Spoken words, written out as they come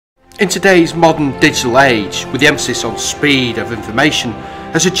In today's modern digital age, with the emphasis on speed of information,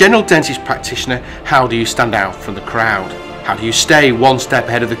 as a general dentist practitioner, how do you stand out from the crowd? How do you stay one step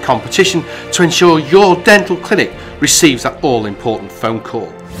ahead of the competition to ensure your dental clinic receives that all-important phone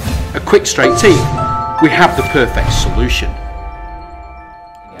call? At Quick Straight Teeth, we have the perfect solution.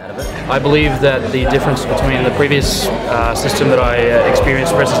 I believe that the difference between the previous system that I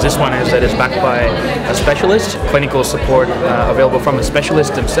experienced versus this one is that it's backed by a specialist, clinical support available from a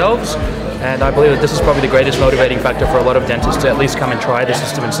specialist themselves, and I believe that this is probably the greatest motivating factor for a lot of dentists to at least come and try the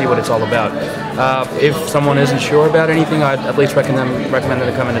system and see what it's all about. If someone isn't sure about anything, I'd at least recommend them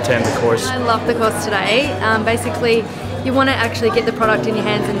to come and attend the course. I love the course today. Basically, you want to actually get the product in your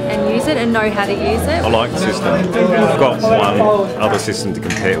hands and use it and know how to use it. I like the system. I've got one other system to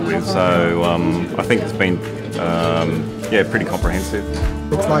compare it with, so I think it's been pretty comprehensive.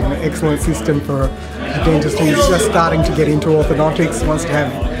 Looks like an excellent system for a dentist who's just starting to get into orthodontics, wants to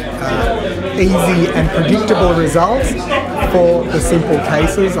have easy and predictable results for the simple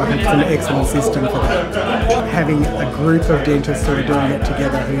cases. I think it's an excellent system for that. Having a group of dentists who are doing it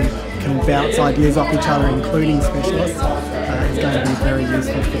together who can bounce ideas off each other, including specialists, is going to be very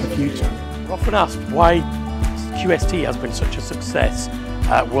useful for the future. We're often asked why QST has been such a success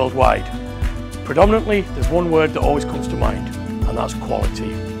worldwide. Predominantly, there's one word that always comes to mind, and that's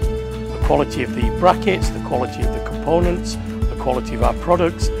quality. The quality of the brackets, the quality of the components, the quality of our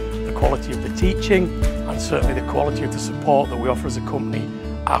products, the quality of the teaching, and certainly the quality of the support that we offer as a company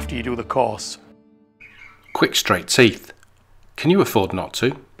after you do the course. Quick Straight Teeth. Can you afford not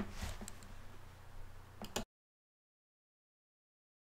to?